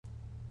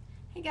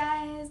Hey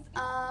guys,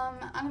 I'm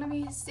gonna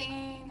be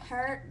singing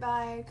 "Hurt"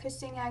 by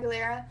Christina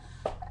Aguilera.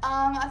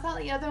 I thought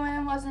the other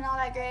one wasn't all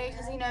that great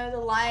because the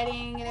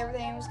lighting and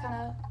everything was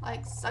kind of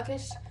like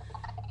suckish.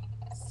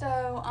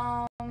 So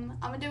I'm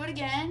gonna do it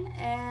again,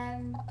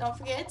 and don't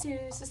forget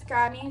to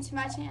subscribe me to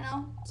my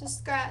channel.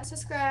 Subscribe.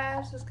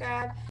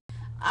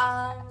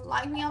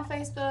 Like me on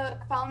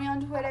Facebook, follow me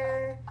on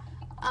Twitter.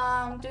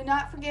 Do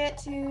not forget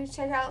to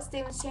check out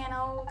Steven's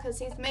channel because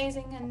he's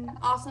amazing and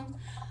awesome.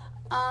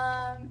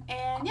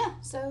 And yeah,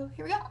 so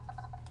here we go.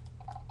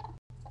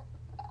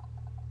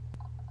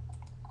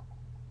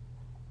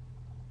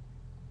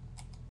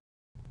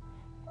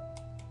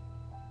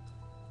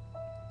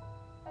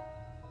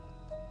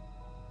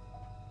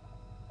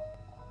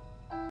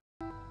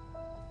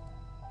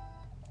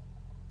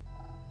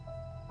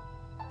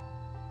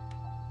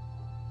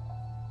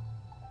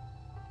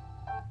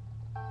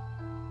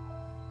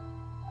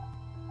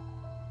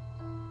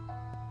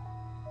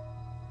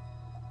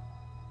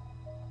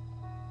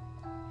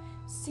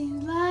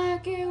 Seems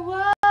like it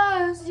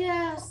was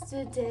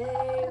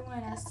yesterday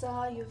when I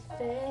saw your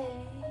face.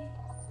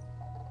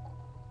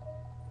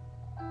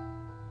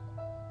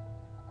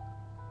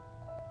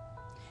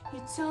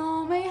 You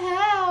told me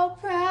how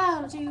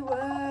proud you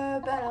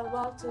were, but I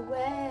walked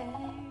away.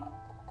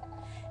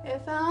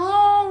 If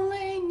I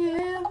only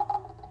knew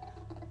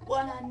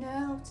what I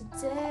know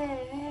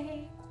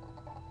today.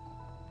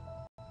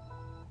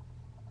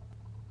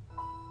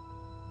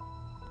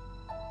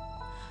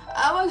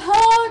 I would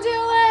hold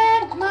you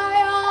in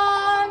my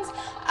arms,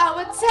 I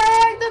would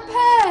take the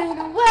pain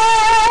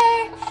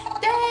away.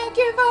 Thank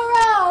you for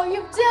all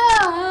you've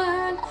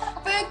done,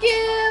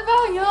 forgive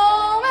all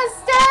your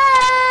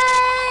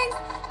mistakes.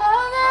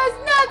 Oh, there's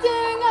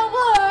nothing I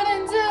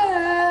wouldn't do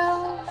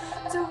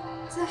to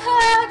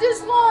have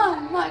just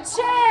one more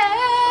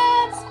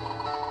chance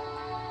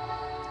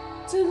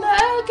to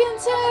look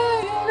into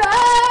your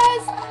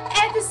eyes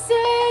and to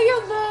see you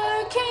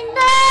looking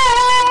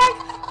back.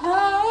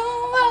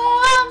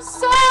 Oh, I'm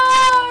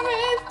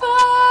sorry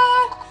for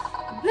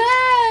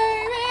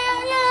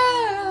blaming you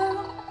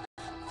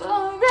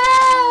for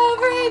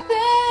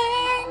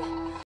everything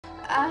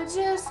I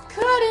just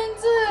couldn't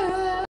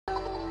do.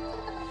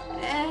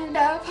 And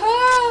I've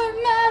hurt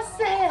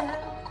myself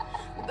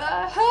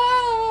by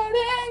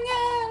hurting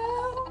you.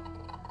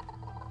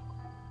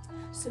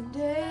 Some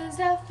days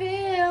I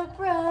feel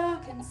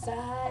broken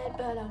inside,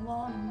 but I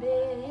won't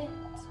admit.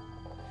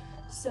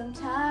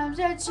 Sometimes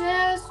I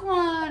just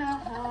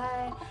wanna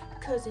hide,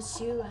 'cause it's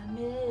you I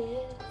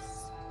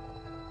miss.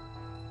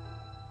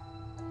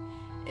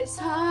 It's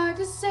hard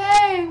to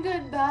say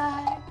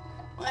goodbye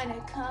when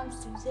it comes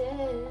to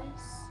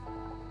this.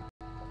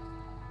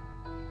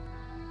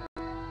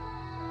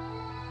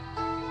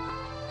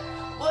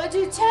 Would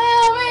you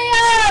tell me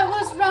I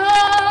was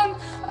wrong?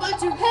 Would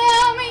you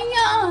help me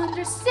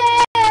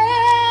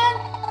understand?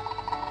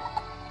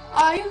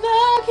 Are you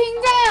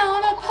looking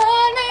down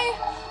upon me?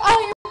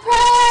 Are you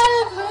proud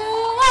of who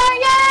I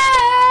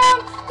am?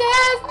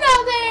 There's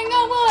nothing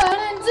I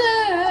wouldn't do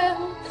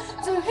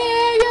to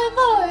hear your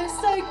voice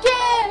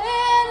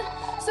again.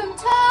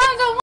 Sometimes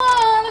I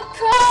wanna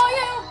call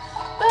you,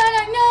 but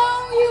I know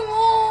you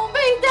won't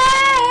be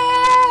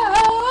there.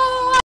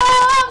 Oh,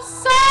 I'm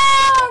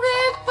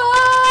sorry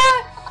for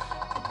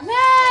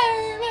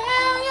blaming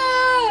you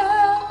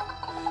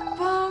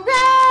for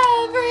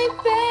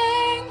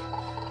everything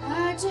I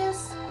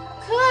just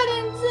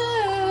couldn't do.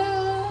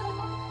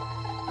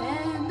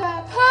 And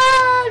I've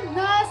hurt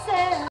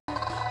myself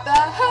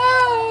by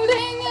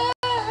hurting you.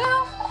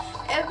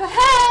 If I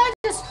had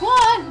just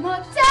one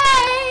more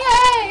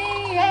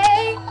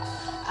day,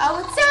 I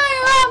would tell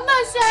you how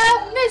much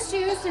I've missed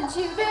you since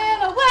you've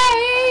been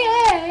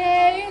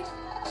away.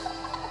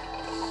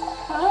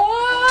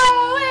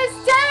 Oh, it's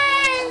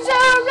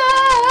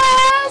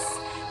dangerous,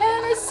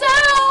 and it's so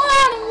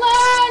out of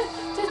line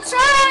to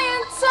try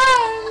and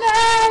turn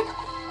back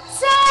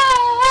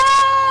time.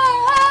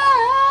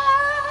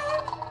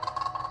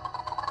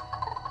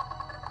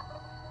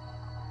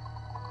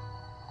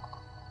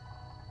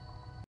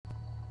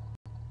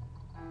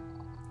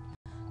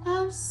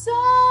 I'm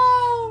sorry.